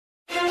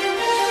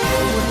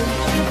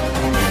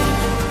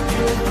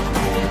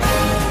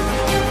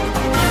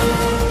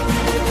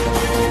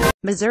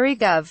Missouri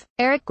Gov.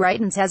 Eric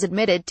Greitens has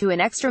admitted to an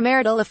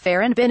extramarital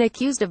affair and been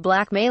accused of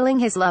blackmailing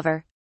his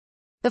lover.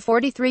 The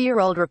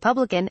 43-year-old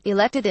Republican,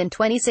 elected in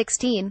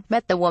 2016,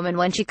 met the woman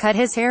when she cut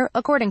his hair,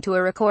 according to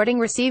a recording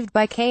received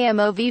by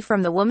KMOV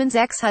from the woman's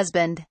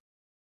ex-husband.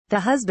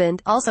 The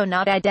husband, also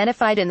not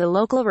identified in the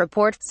local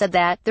report, said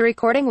that the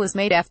recording was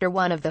made after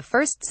one of the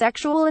first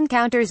sexual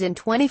encounters in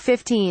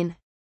 2015.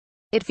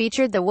 It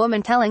featured the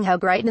woman telling how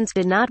Greitens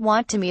did not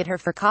want to meet her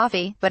for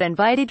coffee, but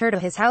invited her to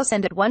his house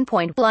and at one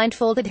point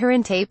blindfolded her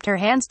and taped her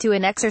hands to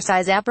an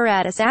exercise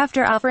apparatus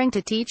after offering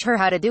to teach her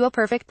how to do a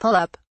perfect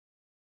pull-up.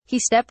 He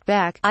stepped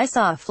back. I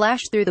saw a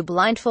flash through the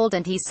blindfold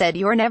and he said,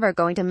 "You're never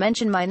going to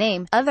mention my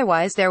name,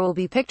 otherwise there will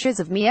be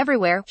pictures of me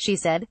everywhere," she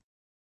said.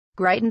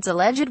 Greitens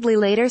allegedly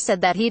later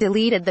said that he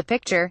deleted the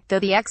picture, though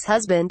the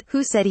ex-husband,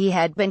 who said he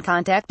had been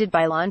contacted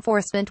by law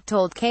enforcement,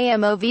 told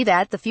KMOV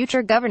that the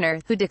future governor,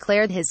 who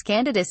declared his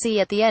candidacy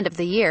at the end of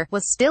the year,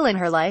 was still in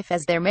her life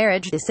as their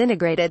marriage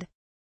disintegrated.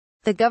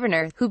 The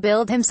governor, who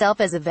billed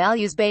himself as a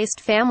values-based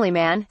family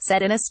man,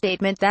 said in a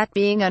statement that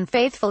being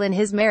unfaithful in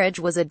his marriage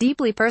was a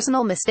deeply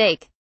personal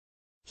mistake.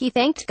 He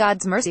thanked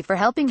God's mercy for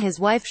helping his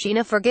wife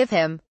Sheena forgive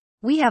him.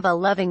 "We have a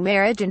loving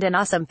marriage and an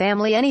awesome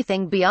family.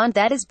 Anything beyond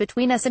that is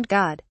between us and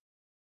God.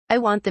 I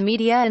want the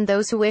media and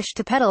those who wish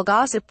to peddle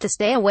gossip to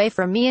stay away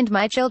from me and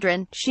my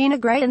children," Sheena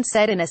Greitens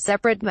said in a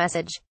separate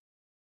message.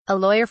 A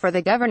lawyer for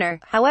the governor,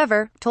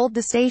 however, told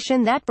the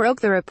station that broke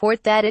the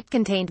report that it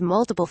contained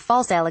multiple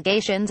false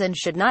allegations and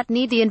should not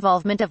need the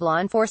involvement of law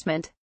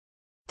enforcement.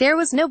 There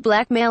was no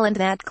blackmail and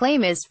that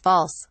claim is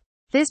false.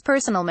 This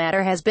personal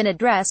matter has been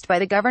addressed by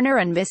the governor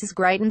and Mrs.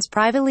 Greitens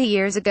privately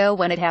years ago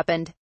when it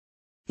happened.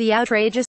 The outrageous